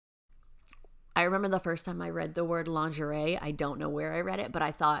I remember the first time I read the word lingerie. I don't know where I read it, but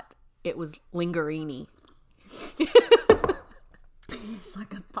I thought it was lingurini. It's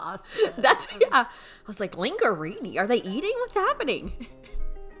like a pasta. I was like, lingurini? Are they eating? What's happening?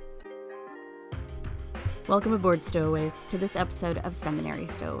 Welcome aboard, Stowaways, to this episode of Seminary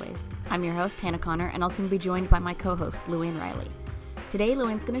Stowaways. I'm your host, Hannah Connor, and I'll soon be joined by my co-host, Luann Riley. Today,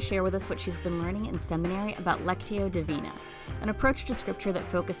 Luann's going to share with us what she's been learning in seminary about Lectio Divina, an approach to scripture that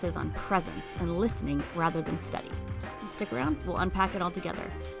focuses on presence and listening rather than study. Stick around, we'll unpack it all together.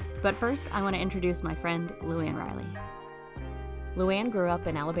 But first, I want to introduce my friend, Luann Riley. Luann grew up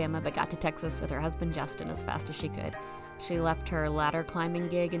in Alabama but got to Texas with her husband, Justin, as fast as she could. She left her ladder climbing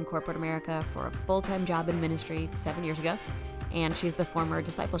gig in corporate America for a full-time job in ministry 7 years ago, and she's the former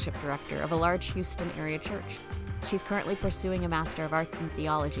discipleship director of a large Houston area church. She's currently pursuing a Master of Arts in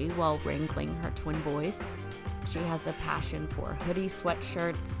Theology while wrangling her twin boys. She has a passion for hoodie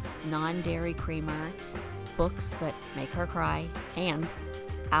sweatshirts, non-dairy creamer, books that make her cry, and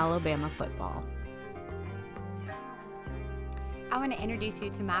Alabama football. I want to introduce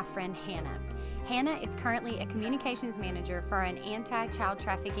you to my friend Hannah. Hannah is currently a communications manager for an anti-child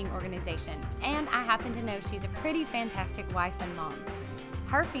trafficking organization, and I happen to know she's a pretty fantastic wife and mom.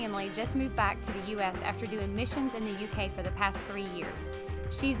 Her family just moved back to the U.S. after doing missions in the U.K. for the past 3 years.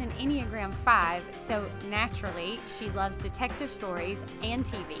 She's an Enneagram 5, so naturally, she loves detective stories and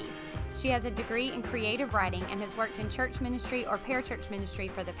TV. She has a degree in creative writing and has worked in church ministry or parachurch ministry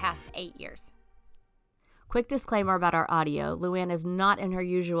for the past 8 years. Quick disclaimer about our audio. Luann is not in her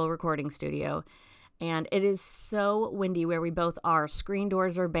usual recording studio, and it is so windy where we both are. Screen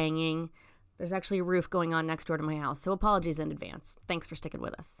doors are banging. There's actually a roof going on next door to my house, so apologies in advance. Thanks for sticking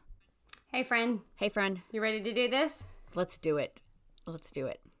with us. Hey, friend. Hey, friend. You ready to do this? Let's do it. Let's do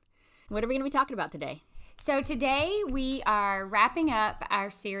it. What are we going to be talking about today? So today we are wrapping up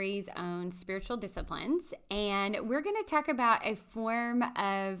our series on spiritual disciplines, and we're going to talk about a form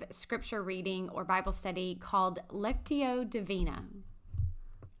of scripture reading or Bible study called Lectio Divina.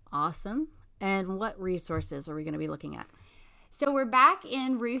 Awesome. And what resources are we going to be looking at? So we're back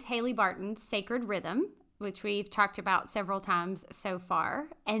in Ruth Haley Barton's Sacred Rhythm, which we've talked about several times so far.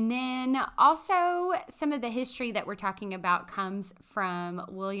 And then also some of the history that we're talking about comes from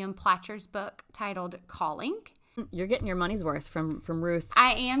William Platcher's book titled Calling. You're getting your money's worth from Ruth.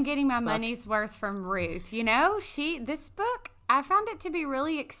 I am getting my money's worth from Ruth. You know, this book, I found it to be a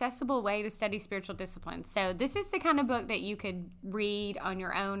really accessible way to study spiritual disciplines. So this is the kind of book that you could read on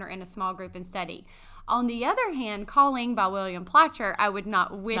your own or in a small group and study. On the other hand, Calling by William Platcher, I would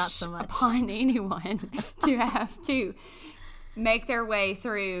not wish upon anyone to have to make their way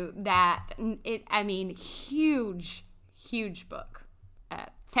through that. Huge book,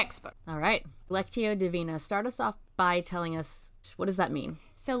 textbook. All right. Lectio Divina. Start us off by telling us, what does that mean?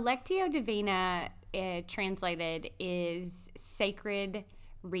 So Lectio Divina, translated, is sacred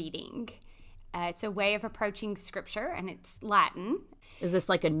reading. It's a way of approaching scripture, and it's Latin. Is this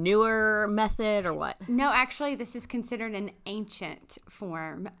like a newer method or what? No, actually, this is considered an ancient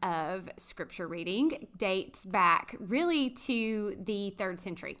form of scripture reading. Dates back really to the 3rd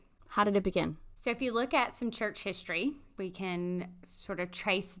century. How did it begin? So if you look at some church history, we can sort of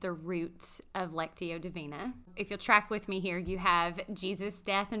trace the roots of Lectio Divina. If you'll track with me here, you have Jesus'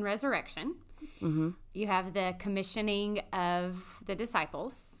 death and resurrection. Mm-hmm. You have the commissioning of the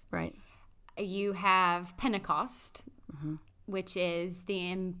disciples. Right. You have Pentecost. Mm-hmm. Which is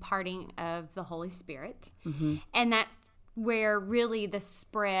the imparting of the Holy Spirit. Mm-hmm. And that's where really the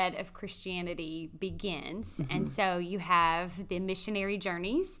spread of Christianity begins. Mm-hmm. And so you have the missionary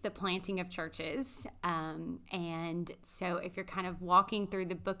journeys, the planting of churches. And so if you're kind of walking through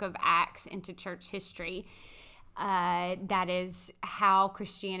the book of Acts into church history, that is how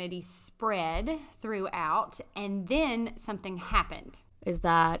Christianity spread throughout. And then something happened. Is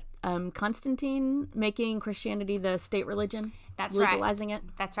that Constantine making Christianity the state religion? That's legalizing right. it?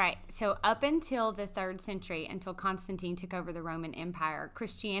 That's right. So up until the 3rd century, until Constantine took over the Roman Empire,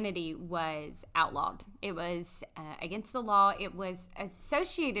 Christianity was outlawed. It was against the law. It was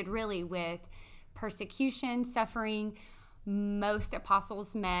associated really with persecution, suffering. Most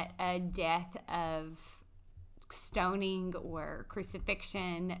apostles met a death of stoning or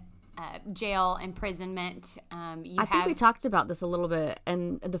crucifixion, jail, imprisonment. I think we talked about this a little bit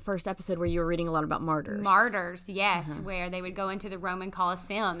in the first episode where you were reading a lot about martyrs. Martyrs, yes, where they would go into the Roman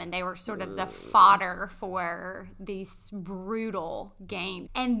Colosseum and they were sort of the fodder for these brutal games.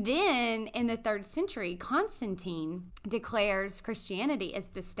 And then in the 3rd century, Constantine declares Christianity as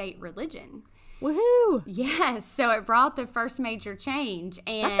the state religion. Woohoo! Yes, so it brought the first major change,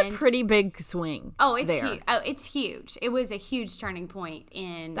 and that's a pretty big swing. Oh, it's huge. Oh, it's huge. It was a huge turning point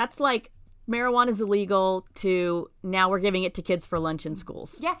in. That's like marijuana is illegal to now we're giving it to kids for lunch in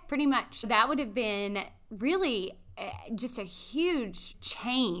schools. Yeah, pretty much. That would have been really just a huge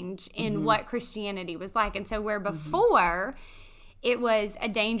change in what Christianity was like. And so where before it was a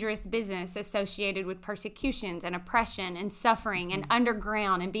dangerous business associated with persecutions and oppression and suffering and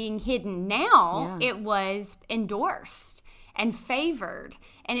underground and being hidden, now it was endorsed and favored,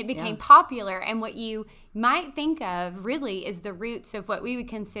 and it became popular. And what you might think of really is the roots of what we would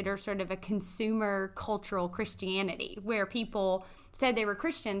consider sort of a consumer cultural Christianity, where people said they were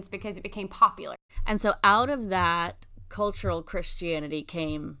Christians because it became popular. And so out of that cultural Christianity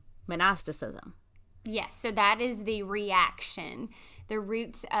came monasticism. Yes, so that is the reaction. The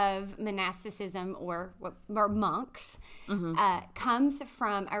roots of monasticism or monks comes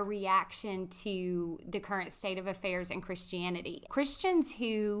from a reaction to the current state of affairs in Christianity. Christians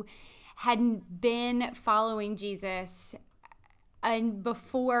who hadn't been following Jesus and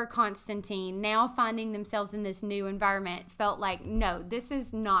before Constantine, now finding themselves in this new environment, felt like, no, this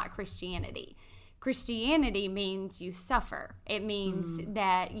is not Christianity. Christianity means you suffer. It means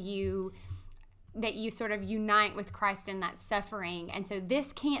that you sort of unite with Christ in that suffering. And so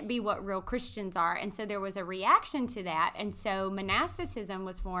this can't be what real Christians are. And so there was a reaction to that. And so monasticism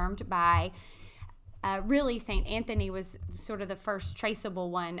was formed by really St. Anthony was sort of the first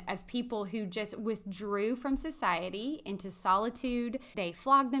traceable one of people who just withdrew from society into solitude. They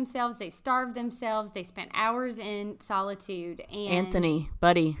flogged themselves. They starved themselves. They spent hours in solitude. And Anthony,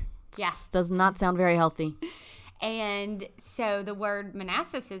 buddy. Yeah. Does not sound very healthy. And so the word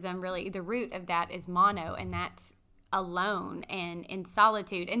monasticism, really, the root of that is mono, and that's alone and in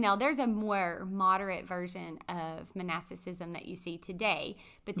solitude. And now there's a more moderate version of monasticism that you see today,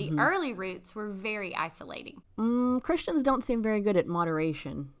 but the early roots were very isolating. Christians don't seem very good at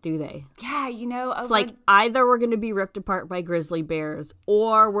moderation, do they? Yeah, it's like either we're going to be ripped apart by grizzly bears,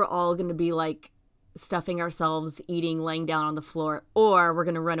 or we're all going to be like stuffing ourselves, eating, laying down on the floor, or we're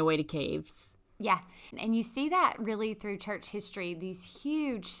going to run away to caves. Yeah. And you see that really through church history, these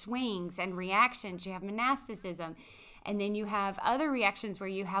huge swings and reactions. You have monasticism, and then you have other reactions where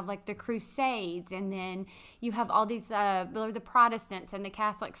you have like the Crusades, and then you have all these, the Protestants and the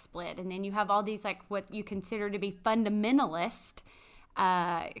Catholic split, and then you have all these like what you consider to be fundamentalist,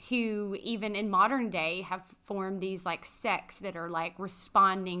 who even in modern day have formed these like sects that are like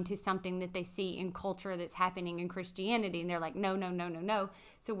responding to something that they see in culture that's happening in Christianity. And they're like, no.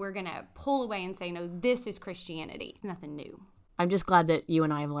 So we're going to pull away and say, no, this is Christianity. It's nothing new. I'm just glad that you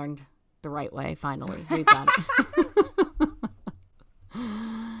and I have learned the right way, finally. We've got it.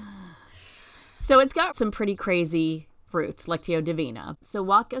 So it's got some pretty crazy roots, Lectio Divina. So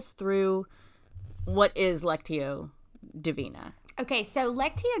walk us through what is Lectio Divina. Okay, so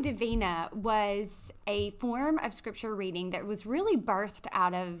Lectio Divina was a form of scripture reading that was really birthed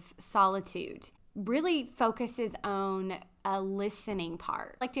out of solitude, really focuses on a listening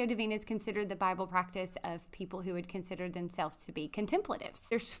part. Lectio Divina is considered the Bible practice of people who would consider themselves to be contemplatives.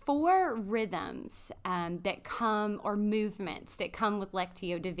 There's 4 rhythms that come, or movements that come with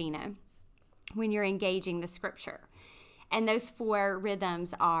Lectio Divina when you're engaging the scripture. And those 4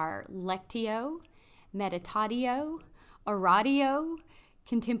 rhythms are Lectio, Meditatio, Oratio,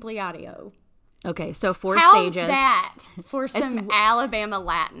 Contemplatio. Okay, so 4 How's stages. That for some Alabama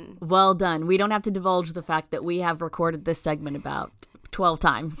Latin? Well done. We don't have to divulge the fact that we have recorded this segment about 12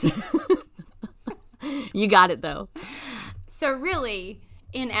 times. You got it, though. So really,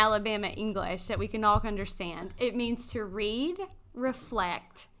 in Alabama English that we can all understand, it means to read,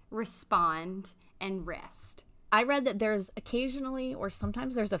 reflect, respond, and rest. I read that there's occasionally or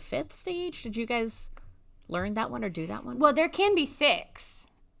sometimes there's a 5th stage. Did you guys learn that one or do that one? Well, there can be 6.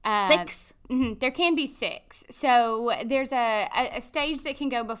 6? There can be 6. So there's a stage that can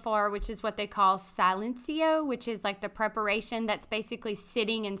go before, which is what they call silencio, which is like the preparation. That's basically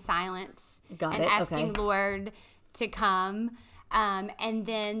sitting in silence and asking Lord to come. And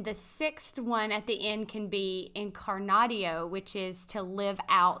then the 6th one at the end can be incarnatio, which is to live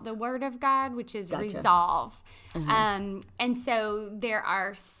out the word of God, which is resolve. And so there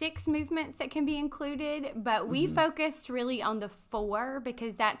are 6 movements that can be included, but we focused really on the 4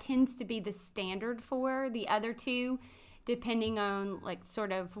 because that tends to be the standard 4. The other 2, depending on like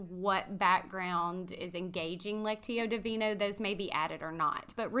sort of what background is engaging Lectio Divina, those may be added or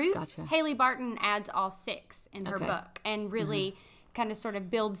not. But Ruth Haley Barton adds all 6 in her book and really kind of sort of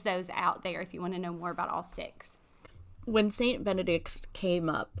builds those out there if you want to know more about all 6. When St. Benedict came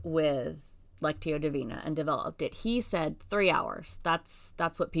up with Lectio Divina and developed it, he said 3 hours. That's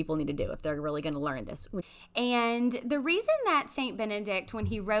what people need to do if they're really going to learn this. And the reason that St. Benedict, when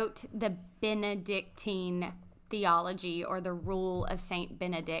he wrote the Benedictine theology or the rule of Saint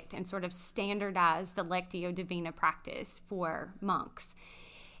Benedict and sort of standardized the Lectio Divina practice for monks.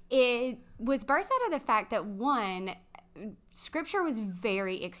 It was birthed out of the fact that, one, Scripture was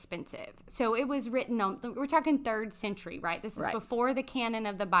very expensive. So it was written on, we're talking 3rd century, right? This is before the canon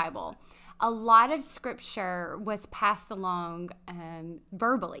of the Bible. A lot of Scripture was passed along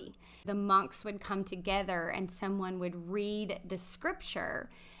verbally. The monks would come together and someone would read the Scripture,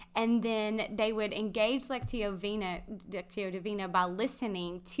 and then they would engage Lectio Divina by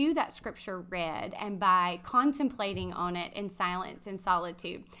listening to that Scripture read and by contemplating on it in silence and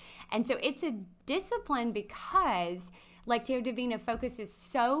solitude. And so it's a discipline because Lectio Divina focuses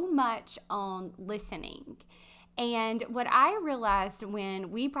so much on listening. And what I realized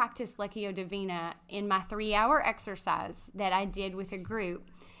when we practiced Lectio Divina in my 3-hour exercise that I did with a group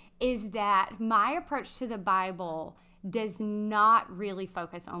is that my approach to the Bible does not really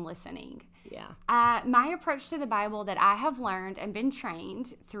focus on listening. Yeah. My approach to the Bible that I have learned and been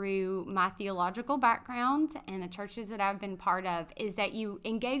trained through my theological background and the churches that I've been part of is that you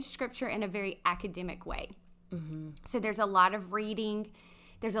engage Scripture in a very academic way. Mm-hmm. So there's a lot of reading.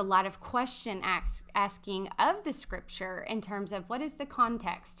 There's a lot of question asking of the Scripture in terms of what is the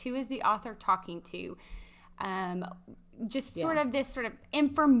context? Who is the author talking to? Sort of this sort of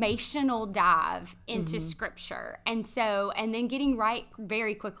informational dive into Scripture. And then getting right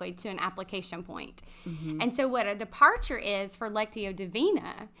very quickly to an application point. Mm-hmm. And so what a departure is for Lectio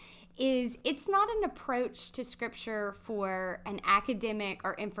Divina is it's not an approach to Scripture for an academic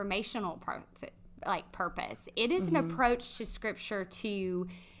or informational purpose. It is an approach to Scripture to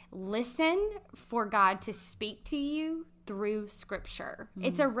listen for God to speak to you through Scripture.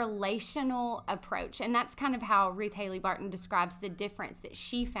 It's a relational approach, and that's kind of how Ruth Haley Barton describes the difference that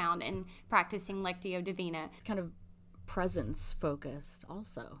she found in practicing Lectio Divina. Kind of presence focused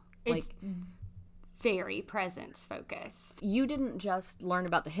also. It's very presence focused. You didn't just learn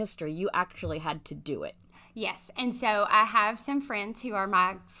about the history, you actually had to do it. Yes, and so I have some friends who are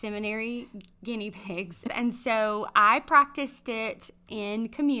my seminary guinea pigs, and so I practiced it in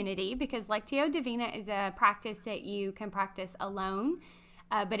community because Lectio Divina is a practice that you can practice alone,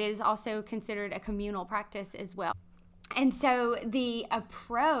 but it is also considered a communal practice as well. And so the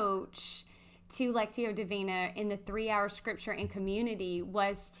approach to Lectio Divina in the 3-hour Scripture in community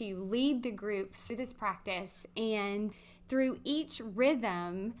was to lead the group through this practice, and through each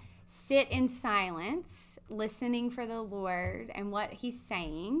rhythm, sit in silence, listening for the Lord and what He's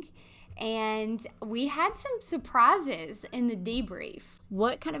saying. And we had some surprises in the debrief.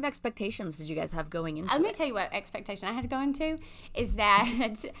 What kind of expectations did you guys have going into it? Let me tell you what expectation I had to go into is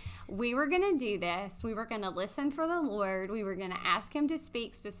that we were going to do this. We were going to listen for the Lord. We were going to ask Him to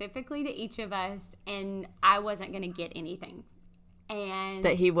speak specifically to each of us, and I wasn't going to get anything. And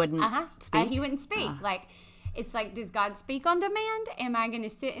that He wouldn't speak? He wouldn't speak. It's like, does God speak on demand? Am I going to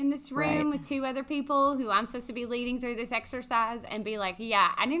sit in this room with 2 other people who I'm supposed to be leading through this exercise and be like,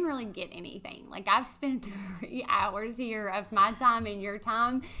 yeah, I didn't really get anything. Like, I've spent 3 hours here of my time and your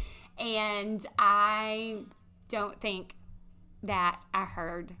time, and I don't think that I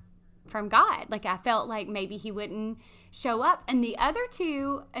heard from God. Like, I felt like maybe He wouldn't show up. And the other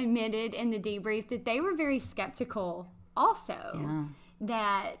 2 admitted in the debrief that they were very skeptical also.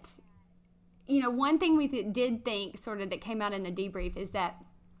 That... one thing we did think sort of that came out in the debrief is that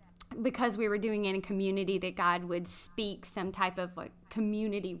because we were doing it in community, that God would speak some type of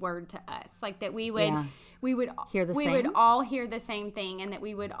community word to us, like that we would all hear the same thing, and that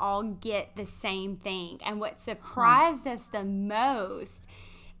we would all get the same thing. And what surprised us the most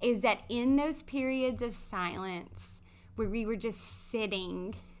is that in those periods of silence where we were just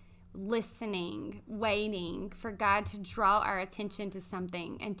sitting, listening, waiting for God to draw our attention to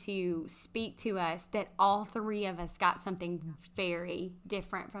something and to speak to us, that all 3 of us got something very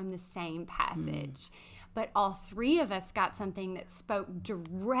different from the same passage. But all 3 of us got something that spoke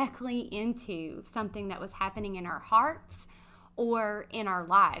directly into something that was happening in our hearts or in our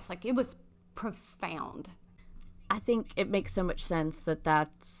lives. Like, it was profound. I think it makes so much sense that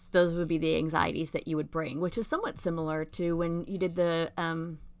those would be the anxieties that you would bring, which is somewhat similar to when you did the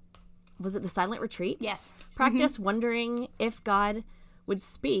was it the silent retreat? Yes. Practice wondering if God would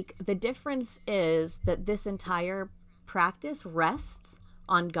speak. The difference is that this entire practice rests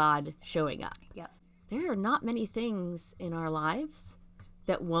on God showing up. Yep. There are not many things in our lives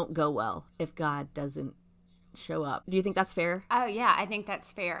that won't go well if God doesn't show up. Do you think that's fair? Oh, yeah, I think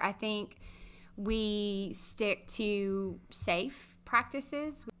that's fair. I think we stick to safe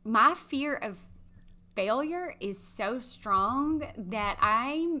practices. My fear of failure is so strong that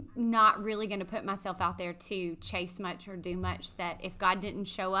I'm not really going to put myself out there to chase much or do much, that if God didn't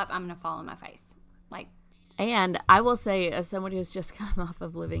show up, I'm going to fall on my face. And I will say, as someone who's just come off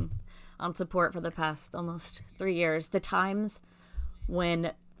of living on support for the past almost 3 years, the times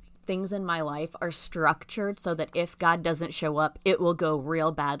when things in my life are structured so that if God doesn't show up, it will go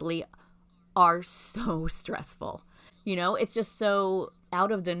real badly are so stressful. You know, it's just so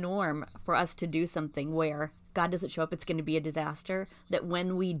out of the norm for us to do something where God doesn't show up, it's going to be a disaster, that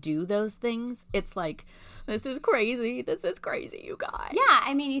when we do those things, it's like, this is crazy, you guys. Yeah,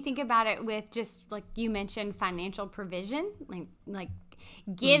 I mean, you think about it with just, like you mentioned, financial provision, like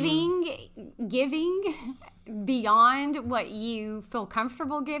giving beyond what you feel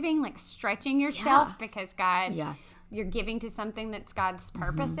comfortable giving, like stretching yourself because God, you're giving to something that's God's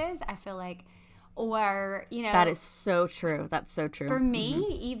purposes, I feel like. Or, you know, that is so true. That's so true. For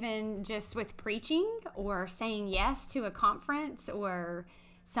me, even just with preaching or saying yes to a conference or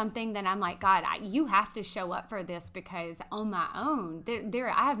something that I'm like, God, you have to show up for this, because on my own,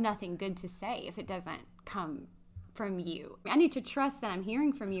 I have nothing good to say if it doesn't come from you. I need to trust that I'm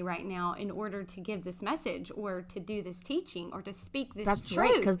hearing from you right now in order to give this message or to do this teaching or to speak this truth. That's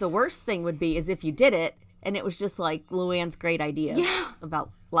right, because the worst thing would be is if you did it and it was just like Luann's great ideas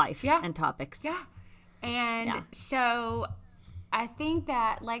about life and topics. Yeah. And so I think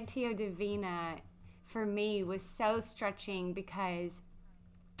that Lectio Divina for me was so stretching, because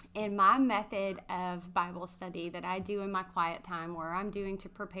in my method of Bible study that I do in my quiet time, or I'm doing to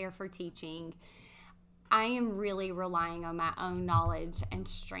prepare for teaching, I am really relying on my own knowledge and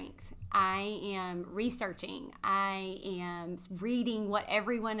strength. I am researching. I am reading what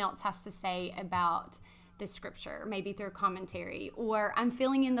everyone else has to say about the scripture, maybe through commentary, or I'm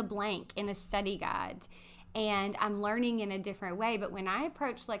filling in the blank in a study guide, and I'm learning in a different way. But when I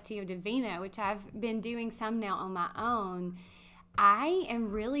approach Lectio Divina, which I've been doing some now on my own, I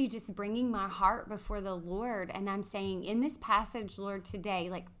am really just bringing my heart before the Lord, and I'm saying, in this passage, Lord, today,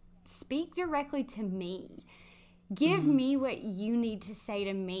 like, speak directly to me. Give me what you need to say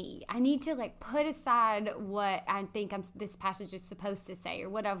to me. I need to, like, put aside what I think this passage is supposed to say, or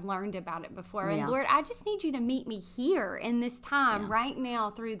what I've learned about it before. And Lord, I just need you to meet me here in this time right now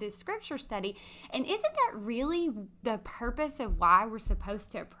through this scripture study. And isn't that really the purpose of why we're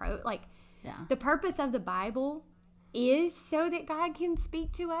supposed to approach? Like, the purpose of the Bible is so that God can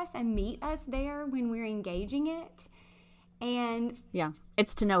speak to us and meet us there when we're engaging it. And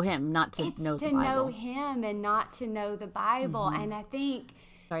it's to know him, not to know the Bible. It's to know him and not to know the Bible. And I think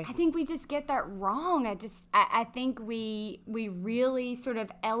we just get that wrong. I think we really sort of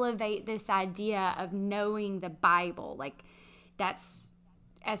elevate this idea of knowing the Bible. Like, that's,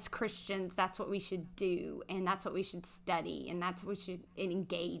 as Christians, that's what we should do, and that's what we should study, and that's what we should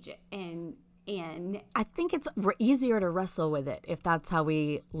engage in. I think it's easier to wrestle with it if that's how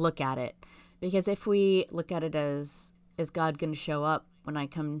we look at it. Because if we look at it as, is God going to show up when I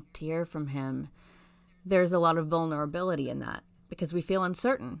come to hear from him? There's a lot of vulnerability in that, because we feel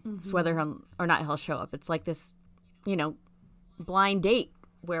uncertain as whether or not he'll show up. It's like this, you know, blind date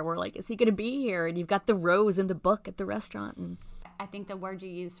where we're like, is he going to be here? And you've got the rose in the book at the restaurant. And I think the word you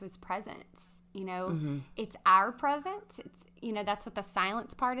used was presence. You know, it's our presence. It's, you know, that's what the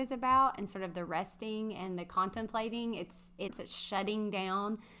silence part is about, and sort of the resting and the contemplating. It's a shutting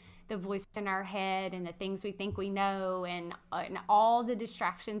down the voice in our head and the things we think we know, and all the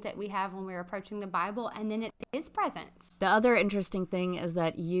distractions that we have when we're approaching the Bible, and then it is presence. The other interesting thing is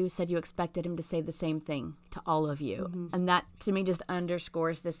that you said you expected him to say the same thing to all of you. And that, to me, just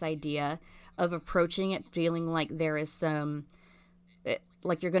underscores this idea of approaching it feeling like there is some,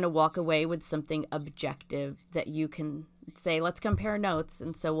 like you're going to walk away with something objective that you can say, let's compare notes,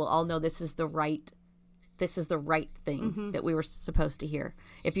 and so we'll all know this is the right thing that we were supposed to hear.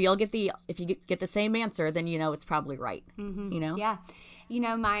 If you get the same answer, then you know it's probably right. You know? Yeah. You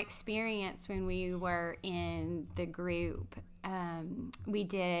know, my experience when we were in the group, we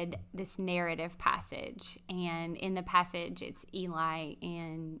did this narrative passage, and in the passage it's Eli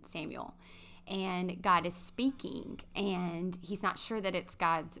and Samuel. And God is speaking, and he's not sure that it's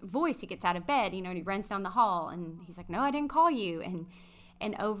God's voice. He gets out of bed, you know, and he runs down the hall, and he's like, no, I didn't call you,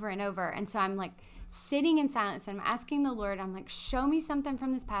 and over and over. And so I'm like sitting in silence, and I'm asking the Lord, I'm like, show me something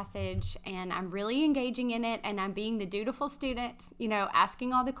from this passage. And I'm really engaging in it, and I'm being the dutiful student, you know,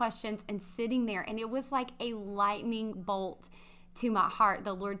 asking all the questions and sitting there. And it was like a lightning bolt to my heart.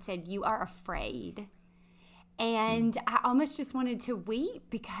 The Lord said, you are afraid. And I almost just wanted to weep,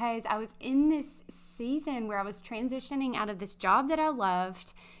 because I was in this season where I was transitioning out of this job that I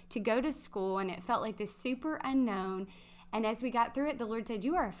loved to go to school, and it felt like this super unknown. And as we got through it, the Lord said,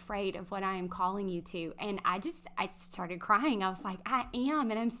 you are afraid of what I am calling you to. And I started crying. I was like, I am.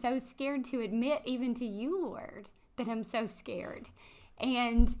 And I'm so scared to admit, even to you, Lord, that I'm so scared.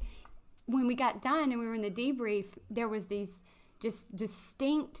 And when we got done and we were in the debrief, there was these just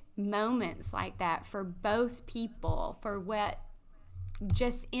distinct moments like that for both people, for what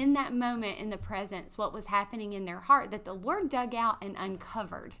just in that moment in the presence, what was happening in their heart that the Lord dug out and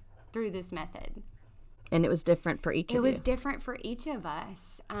uncovered through this method. And it was different for each of you. It was different for each of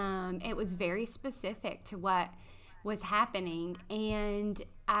us. It was very specific to what was happening. And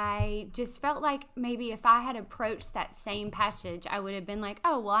I just felt like maybe if I had approached that same passage, I would have been like,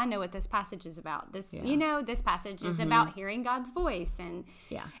 oh, well, I know what this passage is about. This passage is about hearing God's voice. And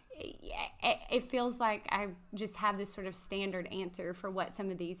it feels like I just have this sort of standard answer for what some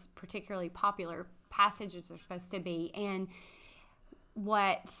of these particularly popular passages are supposed to be. And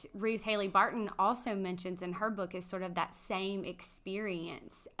what Ruth Haley Barton also mentions in her book is sort of that same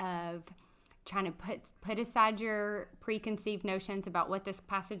experience of trying to put aside your preconceived notions about what this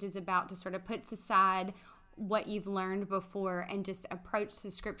passage is about, to sort of put aside what you've learned before and just approach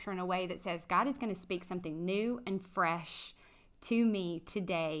the scripture in a way that says God is going to speak something new and fresh to me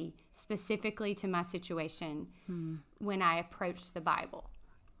today, specifically to my situation when I approach the Bible.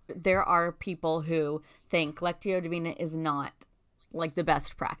 There are people who think Lectio Divina is not like the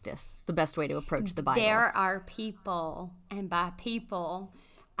best practice, the best way to approach the Bible. There are people, and by people,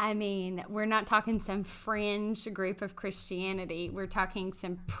 I mean, we're not talking some fringe group of Christianity. We're talking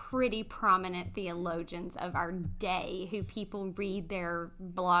some pretty prominent theologians of our day who people read their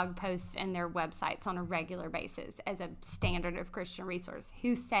blog posts and their websites on a regular basis as a standard of Christian resource,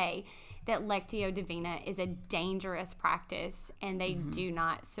 who say that Lectio Divina is a dangerous practice and they do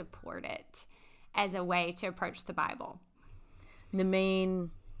not support it as a way to approach the Bible. The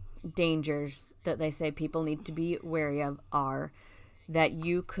main dangers that they say people need to be wary of are that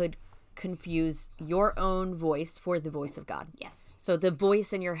you could confuse your own voice for the voice of God. Yes. So the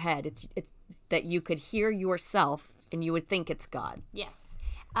voice in your head, it's that you could hear yourself and you would think it's God. Yes.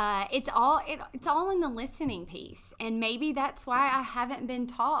 It's all in the listening piece, and maybe that's why I haven't been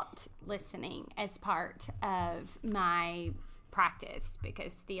taught listening as part of my practice,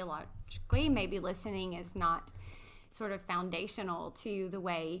 because theologically maybe listening is not sort of foundational to the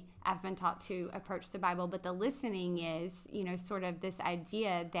way I've been taught to approach the Bible, but the listening is, sort of this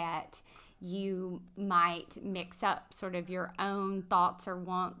idea that you might mix up sort of your own thoughts or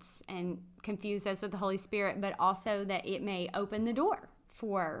wants and confuse those with the Holy Spirit, but also that it may open the door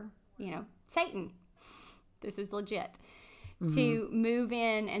for, Satan. This is legit. To move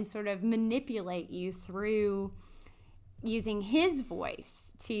in and sort of manipulate you through using his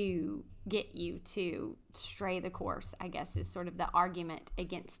voice to get you to stray the course, I guess, is sort of the argument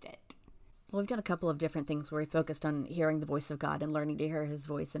against it. Well, we've done a couple of different things where we focused on hearing the voice of God and learning to hear his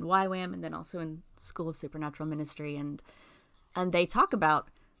voice in YWAM, and then also in School of Supernatural Ministry. And they talk about,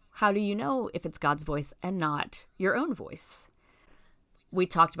 how do you know if it's God's voice and not your own voice? We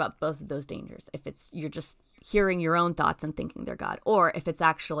talked about both of those dangers. If you're just hearing your own thoughts and thinking they're God, or if it's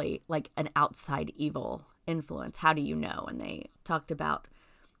actually like an outside evil influence, how do you know? And they talked about,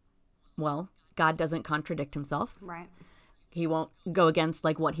 well, God doesn't contradict himself. Right. He won't go against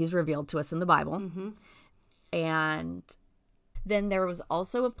like what he's revealed to us in the Bible. And then there was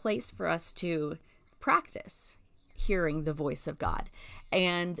also a place for us to practice hearing the voice of God.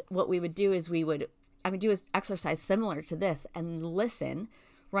 And what we would do is do an exercise similar to this and listen,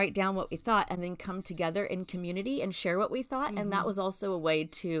 write down what we thought, and then come together in community and share what we thought. And that was also a way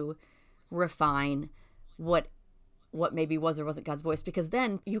to refine what maybe was or wasn't God's voice, because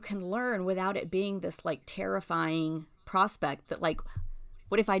then you can learn without it being this like terrifying prospect that like,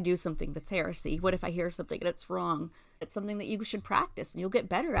 what if I do something that's heresy? What if I hear something that's wrong? It's something that you should practice, and you'll get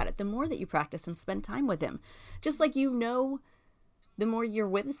better at it the more that you practice and spend time with him. Just like the more you're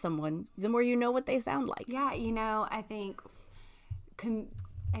with someone, the more you know what they sound like. Yeah, I think,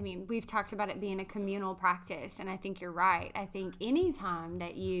 we've talked about it being a communal practice, and I think you're right. I think anytime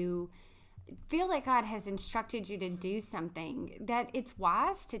that you feel like God has instructed you to do something, that it's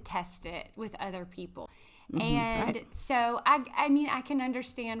wise to test it with other people. And right. So I can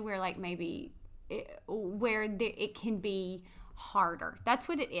understand where like maybe it can be harder. That's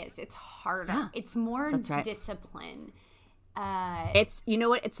what it is. It's harder. Yeah, it's more discipline. It's,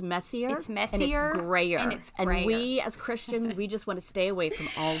 it's messier. It's messier. And it's grayer. And we as Christians, we just want to stay away from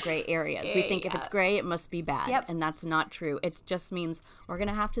all gray areas. We think if it's gray, it must be bad. Yep. And that's not true. It just means we're going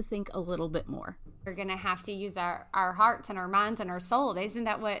to have to think a little bit more. We're going to have to use our hearts and our minds and our soul. Isn't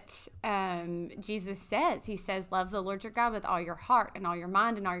that what Jesus says? He says, love the Lord your God with all your heart and all your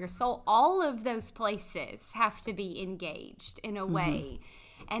mind and all your soul. All of those places have to be engaged in a way.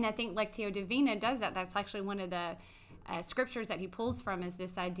 And I think Lectio Divina does that. That's actually one of the scriptures that he pulls from is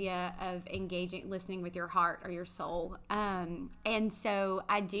this idea of listening with your heart or your soul. And so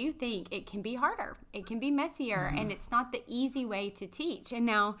I do think it can be harder. It can be messier, and it's not the easy way to teach. And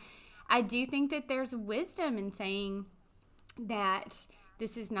now I do think that there's wisdom in saying that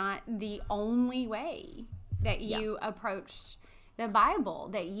this is not the only way that you approach the Bible,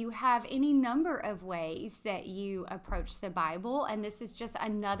 that you have any number of ways that you approach the Bible, and this is just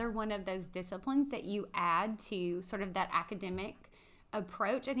another one of those disciplines that you add to sort of that academic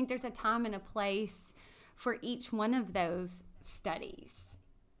approach. I think there's a time and a place for each one of those studies.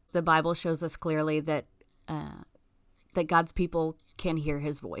 The Bible shows us clearly that God's people can hear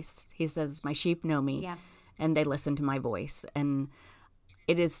his voice. He says, my sheep know me, and they listen to my voice. And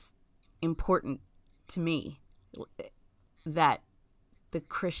it is important to me that the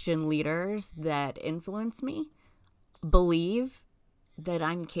Christian leaders that influence me believe that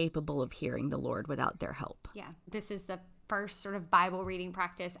I'm capable of hearing the Lord without their help. Yeah, this is the first sort of Bible reading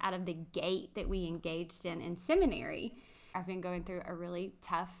practice out of the gate that we engaged in seminary. I've been going through a really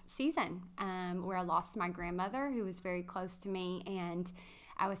tough season where I lost my grandmother, who was very close to me, and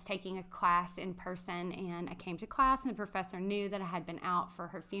I was taking a class in person, and I came to class, and the professor knew that I had been out for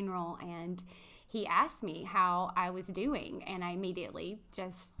her funeral, and he asked me how I was doing, and I immediately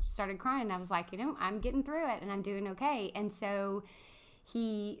just started crying. I was like, I'm getting through it, and I'm doing okay. And so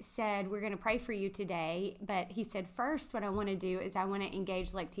he said, we're going to pray for you today, but he said, first, what I want to do is I want to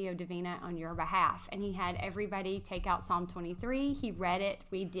engage Lectio Divina on your behalf. And he had everybody take out Psalm 23. He read it.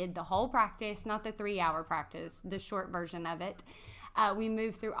 We did the whole practice, not the 3-hour practice, the short version of it. We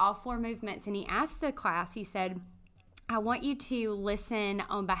moved through all 4 movements, and he asked the class, he said, I want you to listen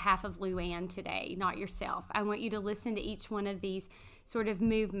on behalf of Luann today, not yourself. I want you to listen to each one of these sort of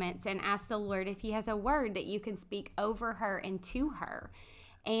movements and ask the Lord if he has a word that you can speak over her and to her.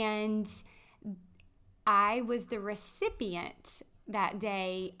 And I was the recipient that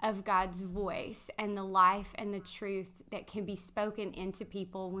day of God's voice and the life and the truth that can be spoken into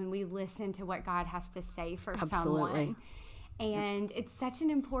people when we listen to what God has to say for someone. And it's such an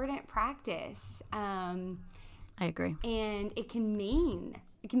important practice. I agree. And it can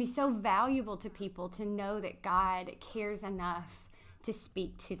be so valuable to people to know that God cares enough to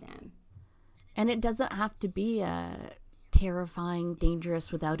speak to them. And it doesn't have to be a terrifying,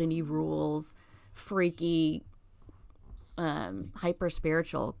 dangerous, without any rules, freaky,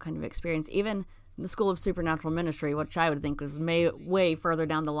 hyper-spiritual kind of experience. Even the School of Supernatural Ministry, which I would think was way further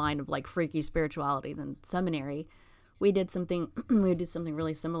down the line of like freaky spirituality than seminary, we did something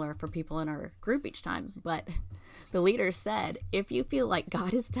really similar for people in our group each time. But the leader said, if you feel like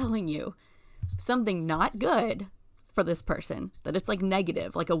God is telling you something not good for this person, that it's like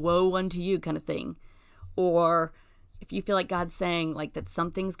negative, like a woe unto you kind of thing, or if you feel like God's saying like that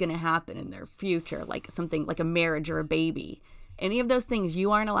something's going to happen in their future, like something like a marriage or a baby, any of those things,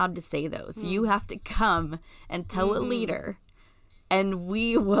 you aren't allowed to say those. You have to come and tell a leader, and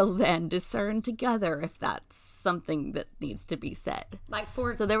we will then discern together if that's something that needs to be said.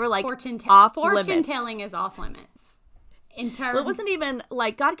 So they were like fortune telling is off limits. Well, it wasn't even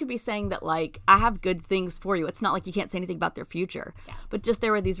like God could be saying that like I have good things for you. It's not like you can't say anything about their future, but just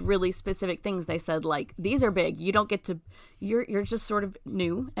there were these really specific things. They said like these are big. You don't get to. You're just sort of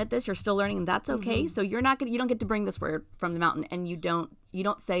new at this. You're still learning, and that's okay. So you don't get to bring this word from the mountain, and you don't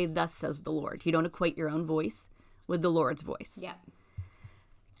say thus says the Lord. You don't equate your own voice with the Lord's voice. Yeah.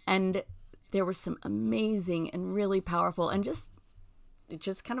 And there were some amazing and really powerful and just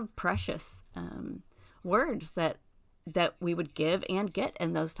kind of precious words that we would give and get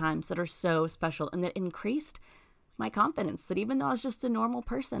in those times that are so special, and that increased my confidence that even though I was just a normal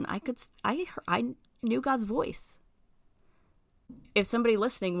person, I knew God's voice. If somebody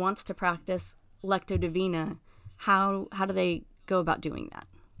listening wants to practice Lectio Divina, how do they go about doing that?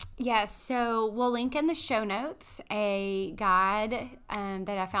 Yes, so we'll link in the show notes a guide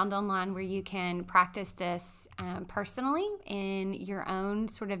that I found online where you can practice this personally in your own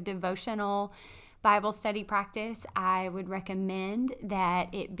sort of devotional Bible study practice. I would recommend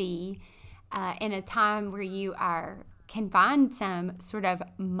that it be in a time where you can find some sort of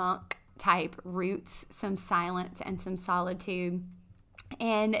monk type roots, some silence and some solitude.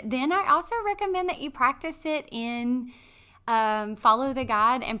 And then I also recommend that you practice it in follow the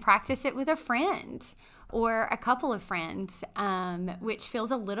guide and practice it with a friend or a couple of friends, which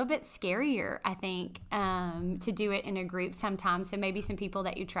feels a little bit scarier, I think, to do it in a group sometimes. So maybe some people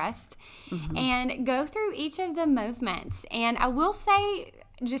that you trust, and go through each of the movements. And I will say,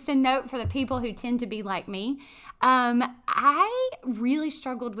 just a note for the people who tend to be like me, I really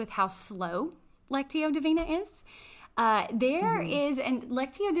struggled with how slow Lectio Divina is. There is, and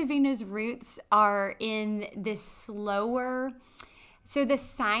Lectio Divina's roots are in this slower, so the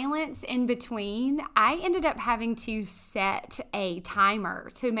silence in between. I ended up having to set a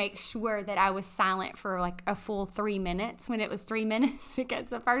timer to make sure that I was silent for like a full 3 minutes when it was 3 minutes, because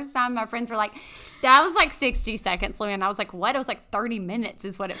the first time my friends were like, that was like 60 seconds, Louie. And I was like, what? It was like 30 minutes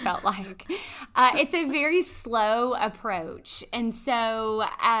is what it felt like. It's a very slow approach. And so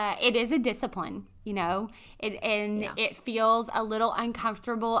it is a discipline, you know, it feels a little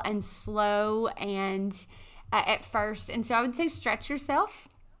uncomfortable and slow and at first. And so I would say stretch yourself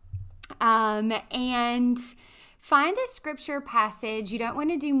and find a scripture passage. You don't want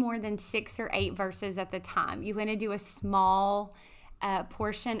to do more than 6 or 8 verses at the time. You want to do a small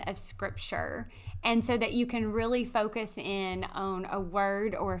portion of scripture, and so that you can really focus in on a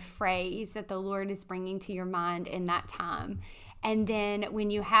word or a phrase that the Lord is bringing to your mind in that time. And then when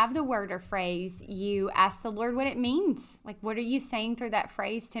you have the word or phrase, you ask the Lord what it means. Like, what are you saying through that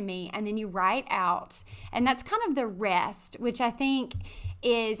phrase to me? And then you write out. And that's kind of the rest, which I think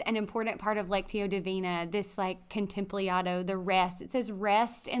is an important part of Lectio Divina, this like contempliado, the rest. It says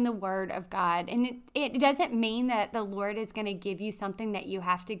rest in the word of God. And it doesn't mean that the Lord is going to give you something that you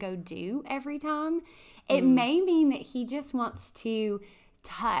have to go do every time. It may mean that he just wants to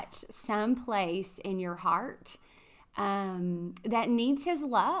touch some place in your heart that needs his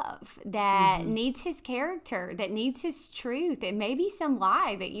love, that needs his character, that needs his truth. It may be some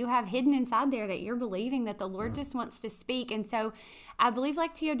lie that you have hidden inside there that you're believing that the Lord just wants to speak. And so I believe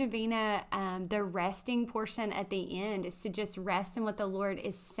Lectio Divina, the resting portion at the end is to just rest in what the Lord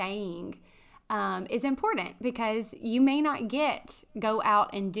is saying, is important, because you may not go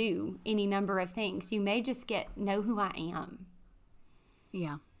out and do any number of things. You may just know who I am.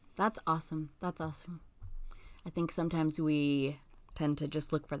 Yeah, that's awesome. That's awesome. I think sometimes we tend to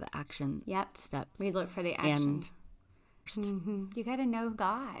just look for the action steps. We look for the action. And you got to know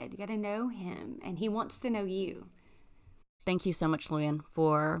God. You got to know him, and he wants to know you. Thank you so much, Luann,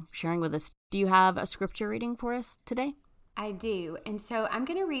 for sharing with us. Do you have a scripture reading for us today? I do. And so I'm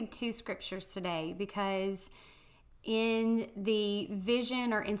going to read 2 scriptures today, because in the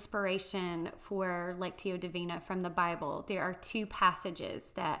vision or inspiration for Lectio Divina from the Bible, there are 2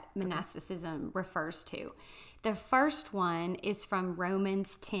 passages that monasticism refers to. The first one is from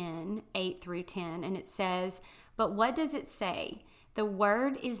Romans 10, 8 through 10, and it says, "But what does it say? The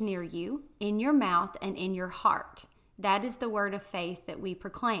word is near you, in your mouth and in your heart. That is the word of faith that we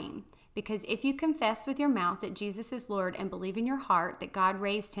proclaim. Because if you confess with your mouth that Jesus is Lord and believe in your heart that God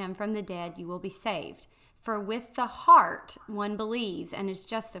raised him from the dead, you will be saved. For with the heart one believes and is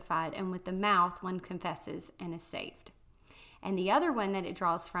justified, and with the mouth one confesses and is saved." And the other one that it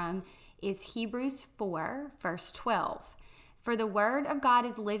draws from is Hebrews 4, verse 12. "For the word of God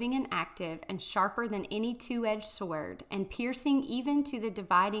is living and active and sharper than any two-edged sword, and piercing even to the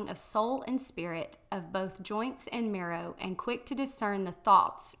dividing of soul and spirit, of both joints and marrow, and quick to discern the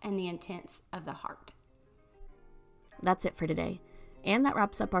thoughts and the intents of the heart." That's it for today. And that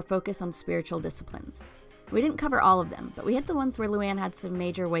wraps up our focus on spiritual disciplines. We didn't cover all of them, but we hit the ones where Luann had some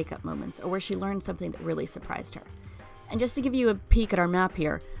major wake-up moments, or where she learned something that really surprised her. And just to give you a peek at our map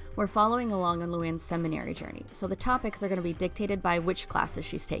here, we're following along on Luann's seminary journey, so the topics are going to be dictated by which classes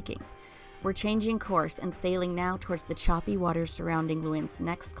she's taking. We're changing course and sailing now towards the choppy waters surrounding Luann's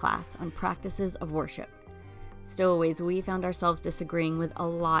next class on practices of worship. Stowaways, we found ourselves disagreeing with a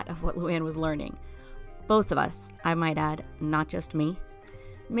lot of what Luann was learning. Both of us, I might add, not just me.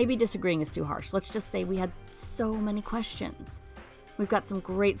 Maybe disagreeing is too harsh. Let's just say we had so many questions. We've got some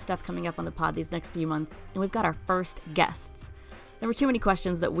great stuff coming up on the pod these next few months, and we've got our first guests. There were too many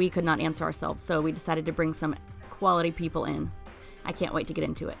questions that we could not answer ourselves, so we decided to bring some quality people in. I can't wait to get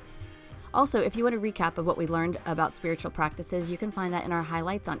into it. Also, if you want a recap of what we learned about spiritual practices, you can find that in our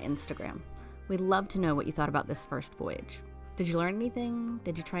highlights on Instagram. We'd love to know what you thought about this first voyage. Did you learn anything?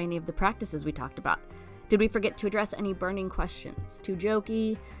 Did you try any of the practices we talked about? Did we forget to address any burning questions? Too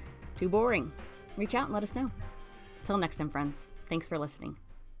jokey? Too boring? Reach out and let us know. Till next time, friends. Thanks for listening.